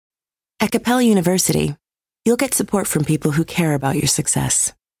At Capella University, you'll get support from people who care about your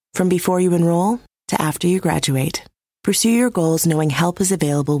success. From before you enroll to after you graduate, pursue your goals knowing help is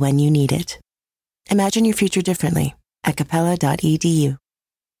available when you need it. Imagine your future differently at capella.edu.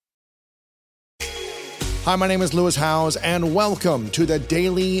 Hi, my name is Lewis Howes, and welcome to the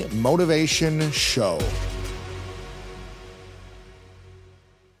Daily Motivation Show.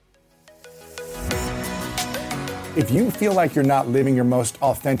 If you feel like you're not living your most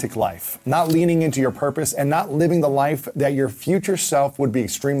authentic life, not leaning into your purpose, and not living the life that your future self would be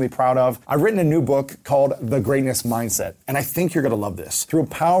extremely proud of, I've written a new book called The Greatness Mindset, and I think you're going to love this. Through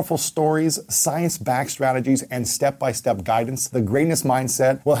powerful stories, science-backed strategies, and step-by-step guidance, The Greatness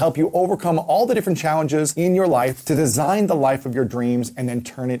Mindset will help you overcome all the different challenges in your life to design the life of your dreams and then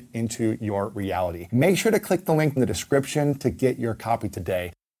turn it into your reality. Make sure to click the link in the description to get your copy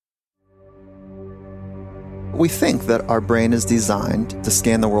today. We think that our brain is designed to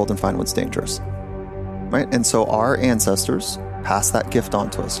scan the world and find what's dangerous, right? And so our ancestors passed that gift on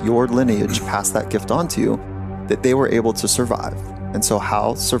to us. Your lineage passed that gift on to you, that they were able to survive. And so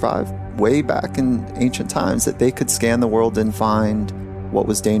how survive? Way back in ancient times, that they could scan the world and find what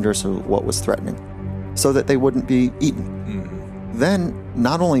was dangerous or what was threatening so that they wouldn't be eaten. Then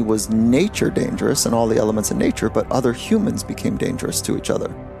not only was nature dangerous and all the elements of nature, but other humans became dangerous to each other.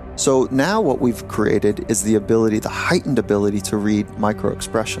 So now what we've created is the ability, the heightened ability to read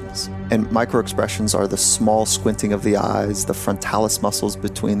microexpressions. And microexpressions are the small squinting of the eyes, the frontalis muscles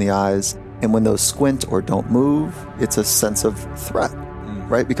between the eyes. And when those squint or don't move, it's a sense of threat,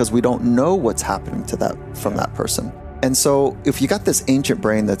 right? Because we don't know what's happening to that from that person. And so if you got this ancient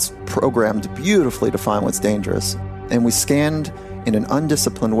brain that's programmed beautifully to find what's dangerous, and we scanned in an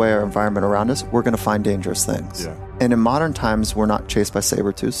undisciplined way our environment around us, we're going to find dangerous things. Yeah. And in modern times, we're not chased by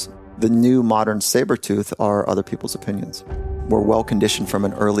saber-tooths. The new modern saber-tooth are other people's opinions. We're well-conditioned from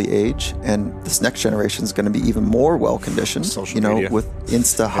an early age, and this next generation is going to be even more well-conditioned. Social media. With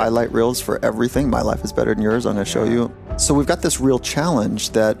Insta highlight reels for everything. My life is better than yours. I'm going to show you. So we've got this real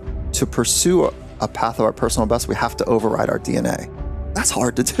challenge that to pursue a path of our personal best, we have to override our DNA. That's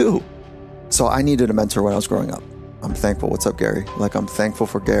hard to do. So I needed a mentor when I was growing up. I'm thankful. What's up, Gary? I'm thankful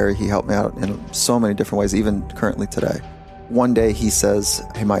for Gary. He helped me out in so many different ways, even currently today. One day he says,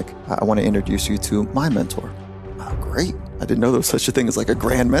 "Hey, Mike, I want to introduce you to my mentor." Oh, great. I didn't know there was such a thing as a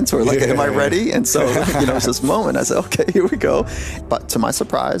grand mentor. Am I ready? And so, it's this moment. I said, okay, here we go. But to my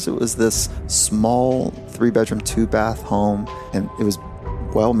surprise, it was this small 3-bedroom, 2-bath home, and it was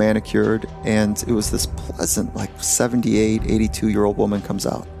well manicured. And it was this pleasant, 78, 82-year-old woman comes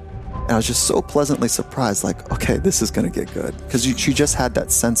out. And I was just so pleasantly surprised, okay, this is going to get good. Because she just had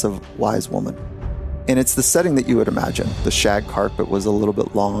that sense of wise woman. And it's the setting that you would imagine. The shag carpet was a little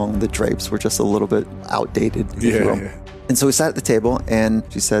bit long. The drapes were just a little bit outdated. Yeah. And so we sat at the table and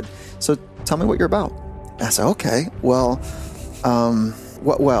she said, "So tell me what you're about." And I said, "Okay, well,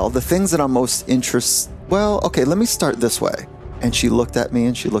 the things that I'm most interested, okay, let me start this way." And she looked at me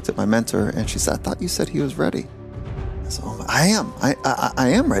and she looked at my mentor and she said, "I thought you said he was ready." So I am. I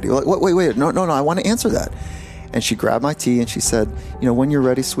am ready. Wait. No, I want to answer that. And she grabbed my tea and she said, "When you're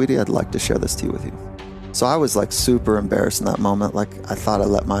ready, sweetie, I'd like to share this tea with you." So I was super embarrassed in that moment. I thought I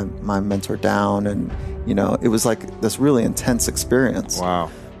let my mentor down, and it was this really intense experience. Wow.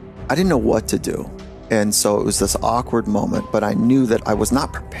 I didn't know what to do. And so it was this awkward moment, but I knew that I was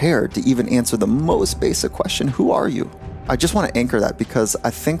not prepared to even answer the most basic question, who are you? I just want to anchor that because I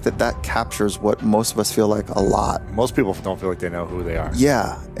think that captures what most of us feel like a lot. Most people don't feel like they know who they are.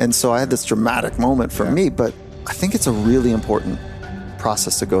 Yeah. And so I had this dramatic moment for me, but I think it's a really important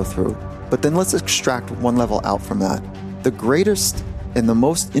process to go through. But then let's extract one level out from that. The greatest and the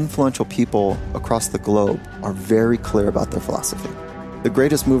most influential people across the globe are very clear about their philosophy. The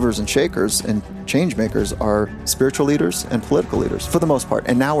greatest movers and shakers and change makers are spiritual leaders and political leaders for the most part.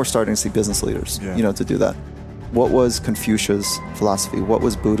 And now we're starting to see business leaders, to do that. What was Confucius' philosophy? What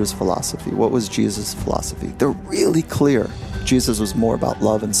was Buddha's philosophy? What was Jesus' philosophy? They're really clear. Jesus was more about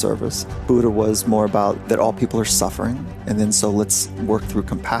love and service. Buddha was more about that all people are suffering. And then so let's work through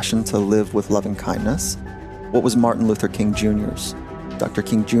compassion to live with loving kindness. What was Martin Luther King Jr.'s? Dr.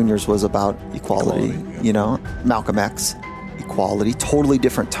 King Jr.'s was about equality. Malcolm X, equality, totally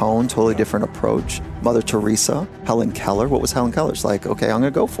different tone, totally different approach. Mother Teresa, Helen Keller. What was Helen Keller's? Okay, I'm going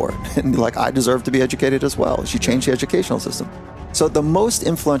to go for it. And I deserve to be educated as well. She changed the educational system. So the most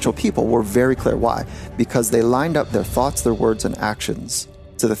influential people were very clear. Why? Because they lined up their thoughts, their words, and actions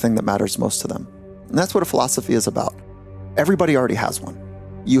to the thing that matters most to them. And that's what a philosophy is about. Everybody already has one.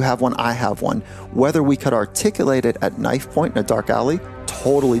 You have one, I have one. Whether we could articulate it at knife point in a dark alley,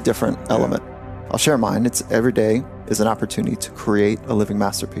 totally different element. I'll share mine. It's every day is an opportunity to create a living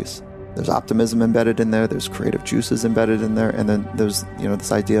masterpiece. There's optimism embedded in there. There's creative juices embedded in there. And then there's,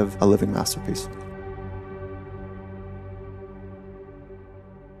 this idea of a living masterpiece.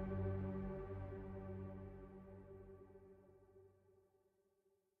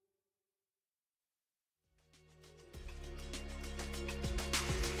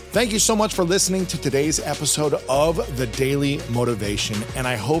 Thank you so much for listening to today's episode of The Daily Motivation, and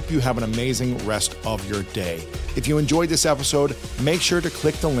I hope you have an amazing rest of your day. If you enjoyed this episode, make sure to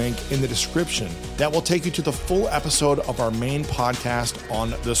click the link in the description. That will take you to the full episode of our main podcast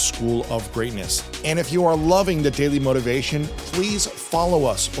on the School of Greatness. And if you are loving The Daily Motivation, please follow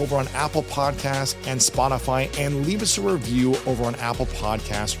us over on Apple Podcasts and Spotify, and leave us a review over on Apple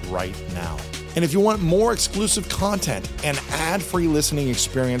Podcasts right now. And if you want more exclusive content and ad-free listening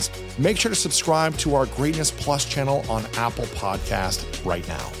experience, make sure to subscribe to our Greatness Plus channel on Apple Podcast right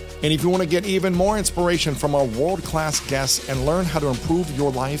now. And if you want to get even more inspiration from our world-class guests and learn how to improve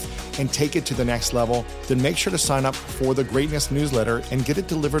your life and take it to the next level, then make sure to sign up for the Greatness newsletter and get it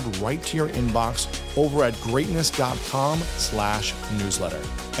delivered right to your inbox over at greatness.com/newsletter.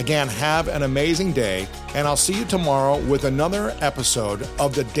 Again, have an amazing day, and I'll see you tomorrow with another episode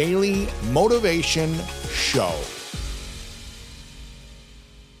of the Daily Motivation Show.